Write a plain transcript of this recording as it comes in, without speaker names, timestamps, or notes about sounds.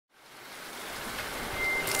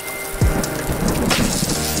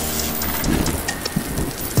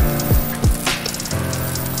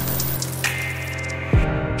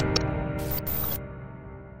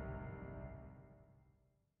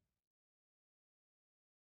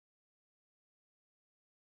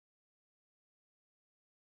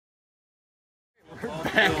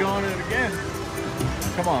Back on it again.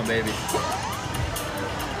 Come on, baby.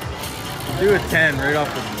 Do a 10 right off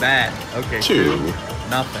the bat. Okay, 2.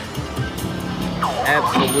 Nothing.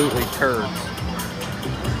 Absolutely turds.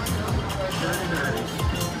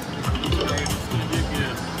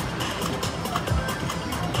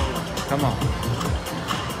 Come on.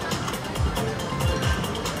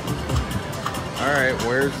 Alright,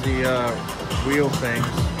 where's the wheel things?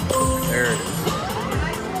 There it is.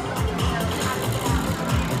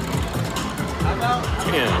 How about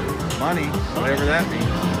 10. Money, whatever that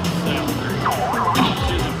means.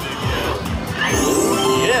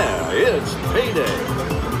 Yeah, it's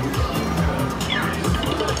payday.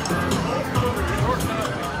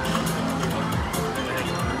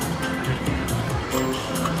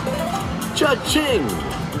 Cha-ching!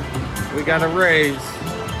 We got a raise.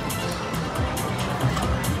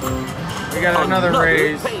 We got another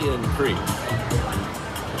raise. Pay increase.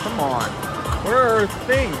 Come on. Where are our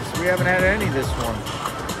things? We haven't had any this one.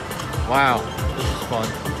 Wow, this is fun.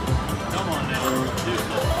 Come on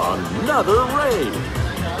now. Another raise.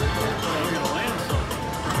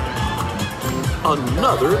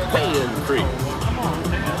 Another pay increase.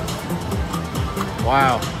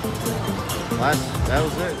 Wow. That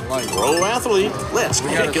was it. Like, Pro athlete, let's we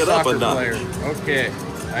got kick a it up a soccer notch. player. Okay.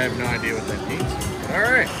 I have no idea what that means. All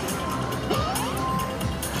right.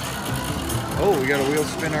 Oh, we got a wheel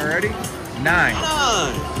spin already? 9. 9.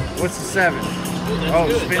 What's the 7? Oh,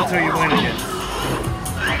 good. spin till you win again.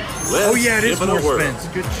 Let's Oh yeah, it is give more a whirl. spins.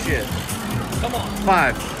 Good shit. Come on.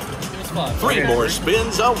 5. Give us 5. 3 Okay. more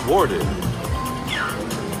spins awarded.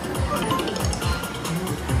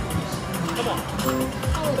 Come on.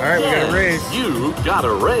 All right, we got a raise. You got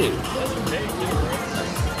a raise. That's okay.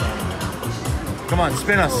 Come on,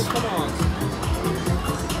 spin us. Come on.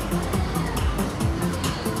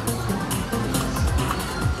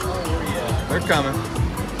 They're coming.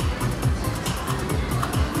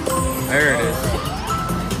 There it is.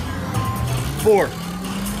 4.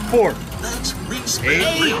 4. That's 8.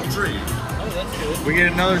 Oh, that's good. We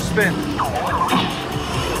get another spin.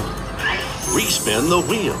 Respin the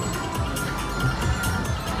wheel.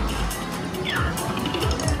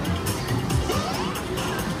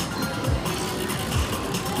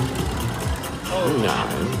 Oh,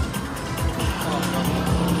 9.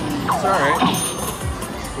 It's all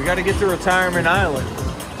right. We got to get to Retirement Island.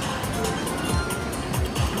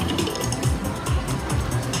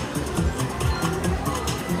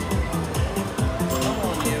 come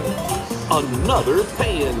on, you. Another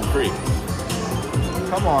pay increase.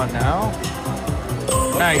 Come on now.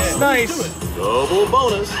 Nice, nice. Double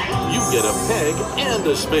bonus. You get a peg and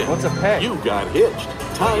a spin. What's a peg? You got hitched.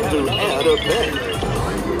 Time to add a peg.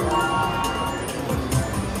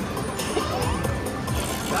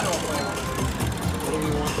 What do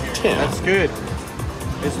we want here? 10. That's good.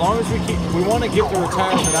 As long as we want to get to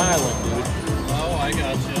Retirement Island, dude. Oh, I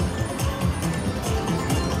got you.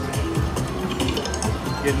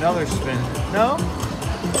 Get another spin. No?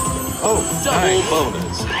 Oh, Double nice.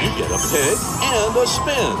 bonus. You get a peg and a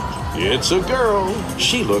spin. It's a girl.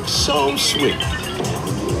 She looks so sweet.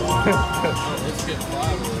 Oh, let's get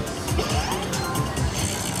 5 of this.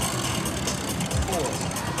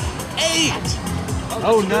 8.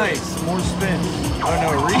 Oh, nice. More spins. Oh,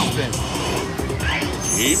 no, respin.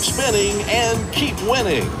 Keep spinning and keep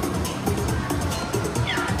winning.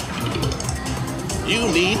 You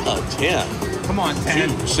need a 10. Come on, 10.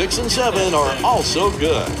 2, 6, and 7 are also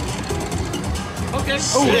good. Okay.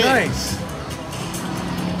 Oh, Spin. nice.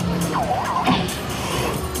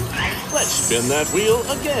 Let's spin that wheel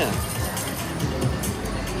again.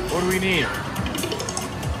 What do we need?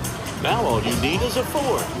 Now all you need is a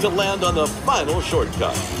 4 to land on the final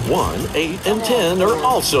shortcut. 1, 8, and 10 are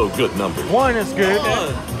also good numbers. 1 is good.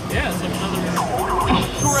 Yeah, it's another.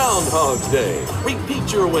 Groundhog's Day.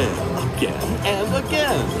 Repeat your win again and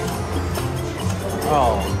again.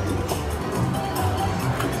 Oh,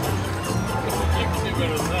 You can do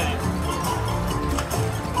better than that.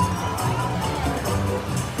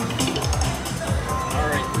 All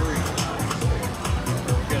right, 3.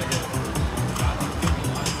 Gotta get it.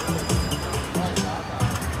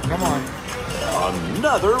 come on.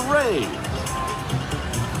 Another raise.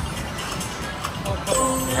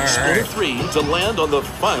 All Spin right. 3 to land on the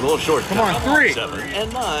final shortcut. Come on, 3. 7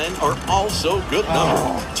 and 9 are also good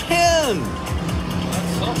numbers. 10.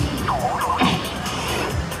 That's something.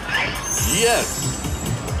 Yes.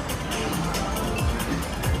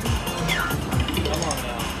 Come on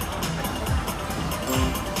now.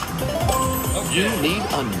 Okay. You need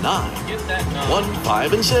a 9. Get that 9. 1,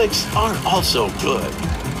 5, and 6 are also good.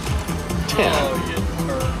 10. Oh, you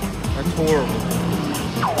hurt. That's horrible.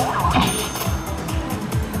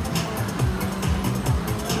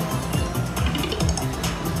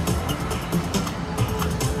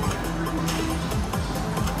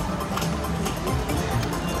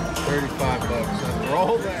 $35 after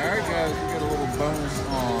all that. All right, guys, we got a little bonus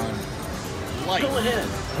on life. Go ahead.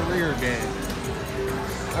 Career day.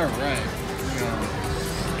 All right.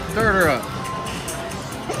 Start her up.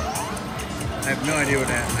 I have no idea what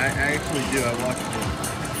that. I actually do. I watched it.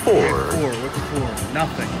 4. What's 4?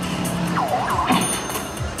 Nothing.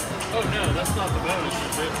 Oh no, that's not the bonus,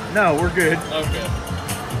 is it? No, we're good. Okay.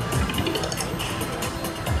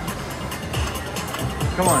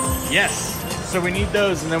 Come on. Yes. So we need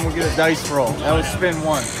those, and then we'll get a dice roll. That was spin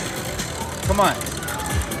 1. Come on.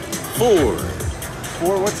 4.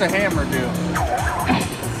 4. What's a hammer do?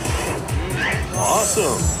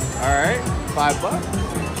 Awesome. All right. $5.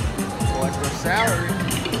 Collect our salary.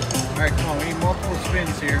 All right, come on. We need multiple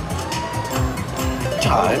spins here.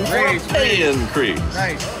 Time for Raise. a pay increase.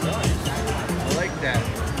 Nice. I like that.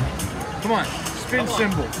 Come on. Spin Come on.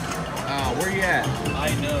 symbol. Where you at?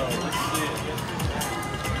 I know. Let's see it.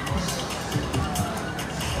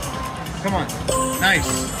 Come on.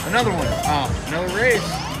 Nice. Another one. Another raise.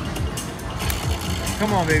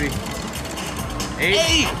 Come on, baby. 8.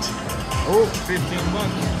 8. Oh, $15.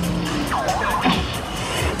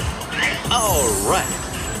 All right.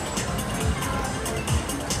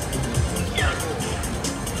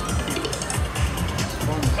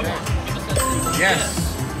 Yes.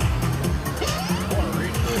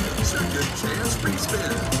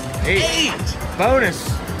 8. 8. Bonus.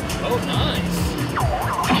 Oh,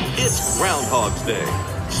 nice. It's Groundhog's Day.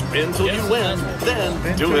 Spin till you win, then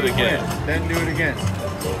Then do it you again. win. Then do it again.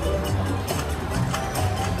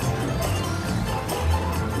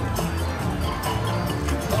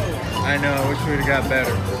 I know. I wish we'd have got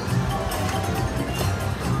better.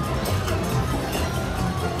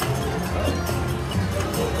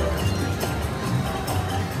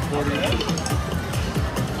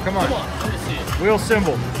 Come on. Come on, let me see it. Wheel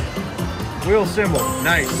symbol. Wheel symbol.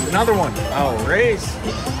 Nice. Another one. Oh, raise.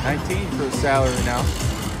 19 for the salary now.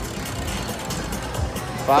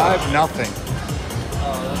 5, nothing.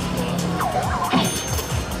 Oh,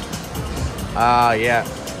 that's Yeah.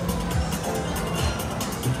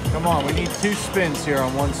 Come on, we need 2 spins here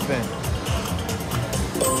on 1 spin.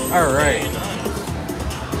 All right.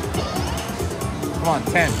 Come on,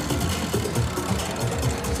 10.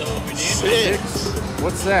 So we need 6.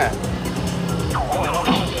 What's that? Oh, I don't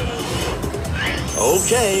know what that is.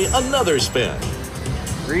 Okay, another spin.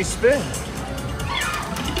 Respin.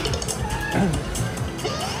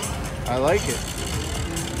 I like it.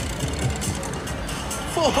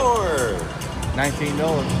 4.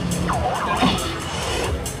 $19.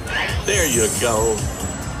 There you go.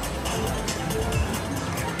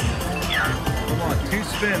 Come on, 2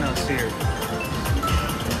 spin us here.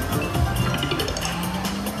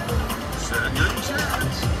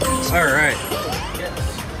 All right.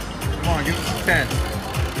 Come on, give us a 10.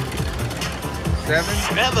 7?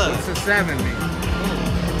 7. What's a 7 mean?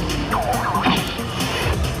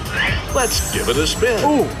 Let's give it a spin.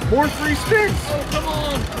 Ooh, more 3 spins. Oh, come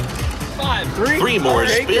on. 5. 3? 3 more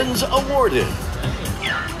Take it. spins awarded.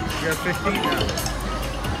 You got 15 now.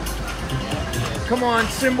 Come on,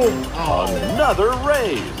 symbol. Oh, Another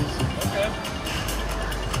raise. Okay.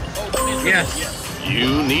 Oh, give me a yes.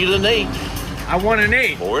 You need an 8. I want an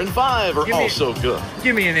 8. 4 and 5 are Give me- also good.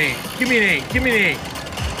 Give me an 8. Give me an 8. Give me an 8.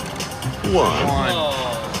 1. 1.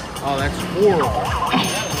 Oh, Oh, that's horrible.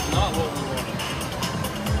 that is not what we wanted.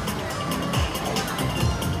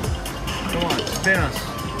 Come on, spin us.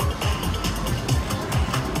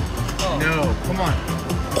 Oh. No, come on.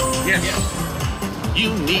 Yes.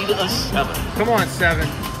 You need a 7. Come on, 7.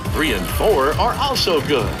 3 and 4 are also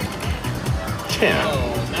good. 10.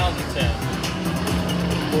 Oh, now the 10.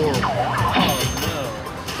 Horrible. Oh, no.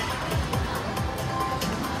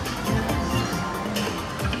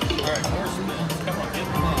 All right, more spins. Come on, get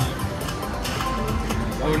 5.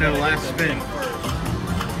 Oh no, last spin.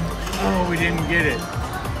 Oh, we didn't get it.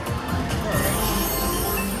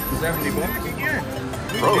 $70 again.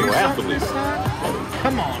 We Pro do something athlete. this time?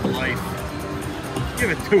 Come on, life.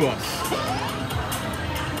 Give it to us.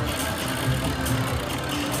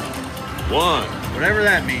 1. Whatever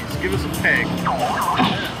that means. Give us a peg.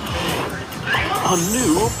 A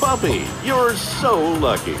new puppy. You're so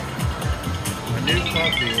lucky. A new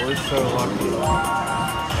puppy. We're so lucky.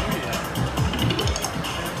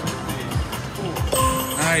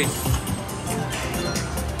 Nice.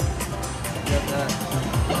 You got that?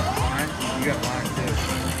 Mine? You got mine too.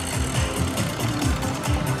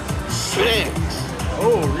 6.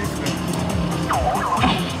 Oh, respin.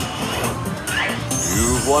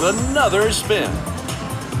 You've won another spin.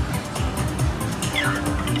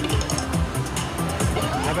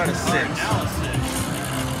 How about a 6? Now a 6.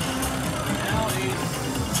 Now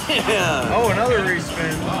he's... 10. Oh, another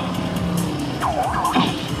respin. Wow.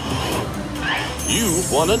 You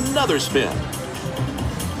won another spin.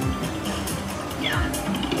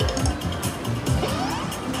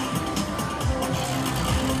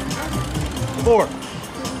 4.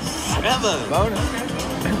 7. Bonus.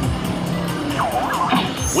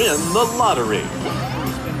 Win the lottery.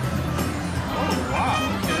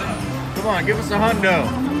 Wow, okay. Come on, give us a hundo.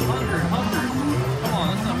 100. Come on,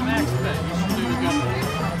 that's a max bet. You should do a good one.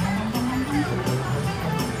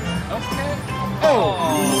 Okay.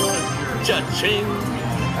 Oh, Cha-ching.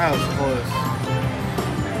 that was close.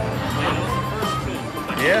 Man, that was the first spin.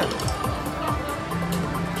 Yeah.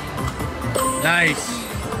 Nice.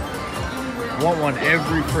 Want one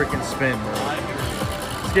every freaking spin, bro.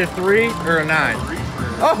 Let's get a 3 or a 9.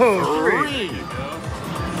 Oh, 3. 3.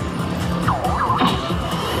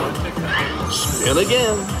 Spin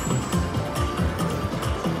again.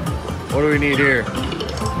 What do we need here?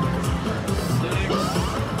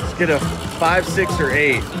 Let's get a 5, 6, or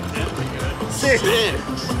 8. 6.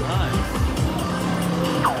 6.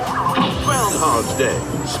 Groundhog's Day.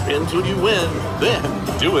 Spin till you win, then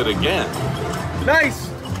do it again. Nice.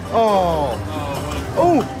 Oh.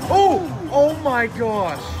 Oh. Oh. Oh my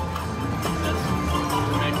gosh.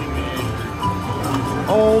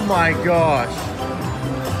 Oh my gosh.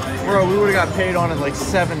 Bro, we would have got paid on it like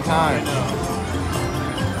 7 times.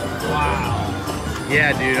 Wow.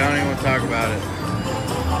 Yeah, dude, I don't even want to talk about it.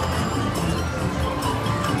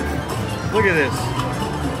 Look at this.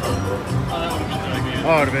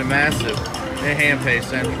 Oh, it would have been massive. A hand pay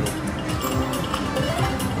central.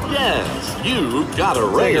 Yes, you got a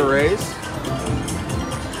Take raise. a raise.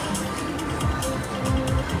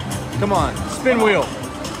 Come on, spin wheel.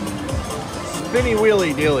 Spinny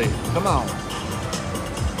wheelie dealy. Come on.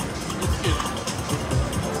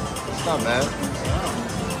 It's not bad.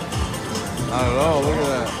 Not at all. Look at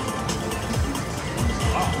that.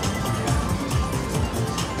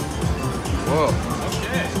 Whoa.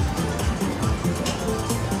 Okay.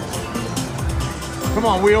 Come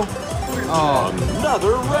on, wheel. Oh,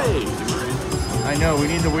 Another raise. I know. We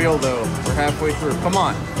need the wheel, though. We're halfway through. Come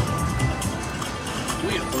on.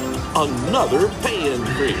 Another pay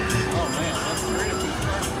increase. Oh man, that's great.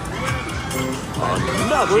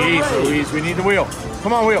 Another Jeez raise. Louise, we need the wheel.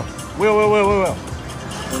 Come on, wheel. Wheel.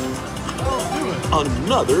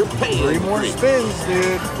 Another pay 3 more increase. spins,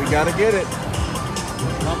 dude. We gotta get it.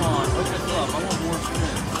 Come on, hook us up. I want more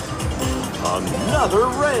spins. Another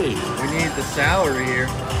raise. We need the salary here.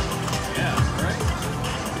 Yeah, right?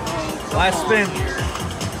 Oh, Last come spin. on here.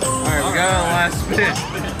 All right, we got on the last spin. I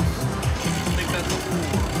think that's a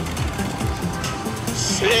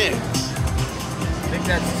 6. I think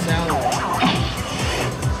that's the salary.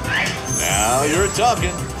 Now you're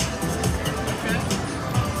talking.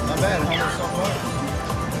 Not bad, 100 some bucks.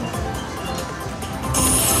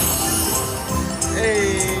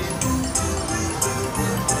 Hey.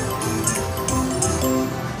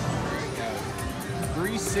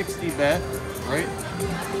 360 bet, right?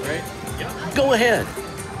 Right? Go ahead.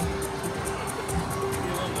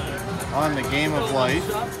 On the game of life.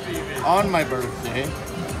 On my birthday.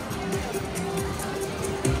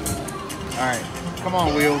 Alright, come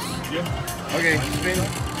on, wheels. Okay, spin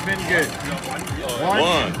good.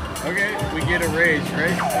 1. Okay, we get a raise,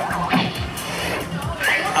 right?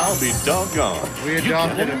 I'll be doggone. We You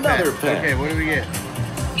adopted get a another pet. pet. Okay, what do we get?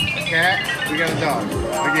 A cat. We got a dog.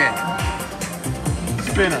 Again.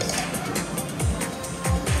 Spin us.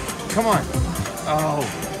 Come on. Oh.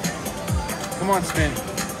 Come on, spin.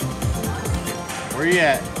 Where you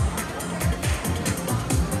at?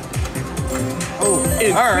 Oh,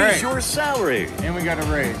 Increase all right. your salary. And we got a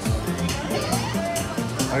raise.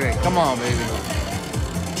 Okay, come on, baby.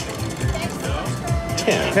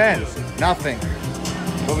 10. 10. Nothing.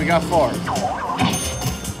 But we got 4.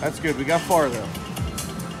 That's good. We got 4 though.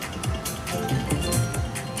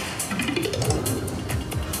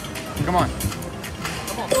 Come on.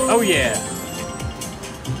 Oh yeah.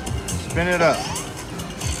 Spin it up.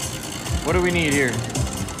 What do we need here?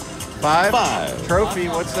 5? 5. Trophy,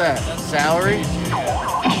 what's that? Salary?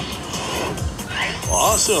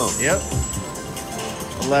 Awesome. Yep.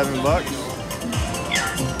 11 bucks.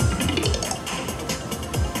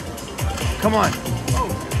 Come on.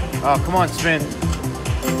 Oh, come on, spin.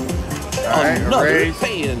 All right, a Another raise.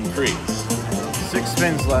 pay increase. 6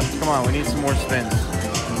 spins left. Come on, we need some more spins.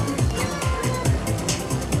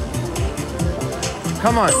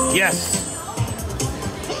 Come on. Yes.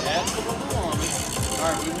 Add to the one.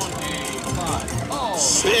 Alright, we want a 5. Oh,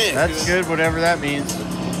 6. That's good, whatever that means.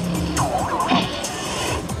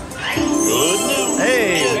 Good news.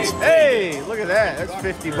 Hey, It's hey, look at that. That's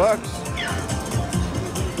 50 bucks.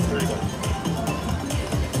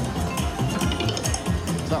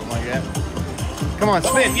 Come on,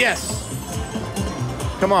 spin. Yes.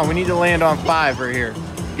 Come on, we need to land on 5 right here.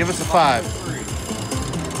 Give us a 5.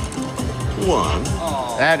 1.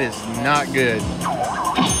 That is not good.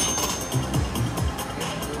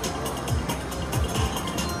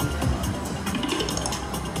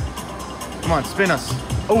 Come on, spin us.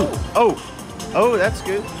 Oh, that's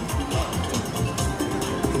good.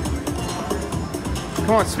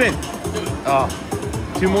 Come on, spin. Oh,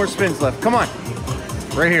 2 more spins left. Come on.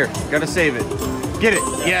 Right here. Gotta save it. Get it.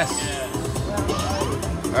 Yes.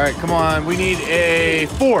 All right, come on. We need a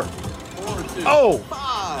 4. Oh.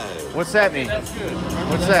 5. What's that mean? That's good.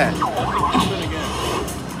 What's that? Spin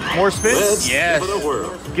again. More spins? Let's Yes. give it a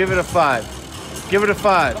whirl. Give it a 5. Give it a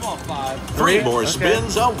 5. Come on, 5. 3 more Okay.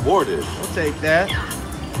 spins awarded. We'll take that.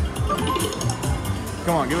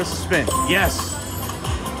 Come on, give us a spin. Yes.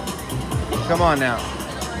 Come on now.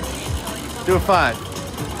 Do a 5.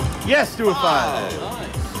 Yes, do a 5. Nice.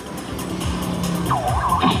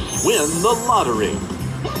 Win the lottery.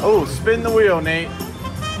 Oh, spin the wheel, Nate.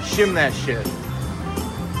 Shim that shit.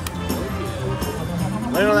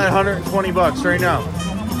 Land on that 120 bucks right now.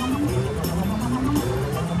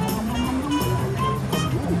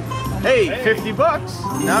 Hey, 50 bucks.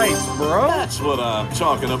 Nice, bro. That's what I'm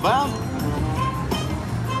talking about.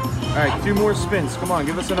 All right, 2 more spins. Come on,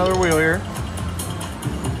 give us another wheel here.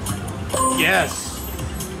 Yes.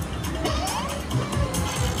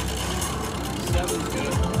 7's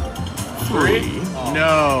good. 3.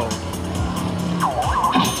 No.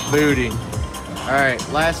 Booty. All right,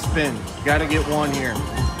 last spin. Gotta get 1 here.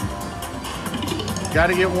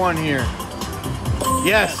 Gotta get 1 here.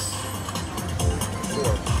 Yes.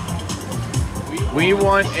 We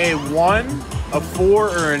want a 1, a 4,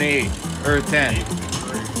 or an 8, or a 10.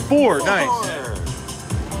 4, nice.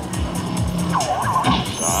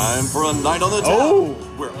 Time for a night on the town. Oh.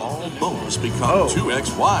 Where all bones become Oh.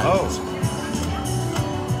 2x wides. Oh.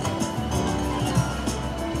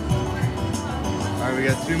 All right, we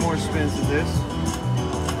got 2 more spins of this.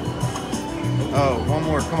 Oh, 1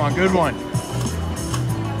 more. Come on, good one.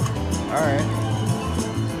 All right.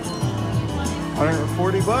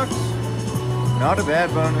 140 bucks. Not a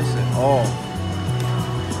bad bonus at all.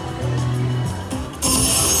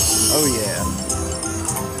 Oh yeah.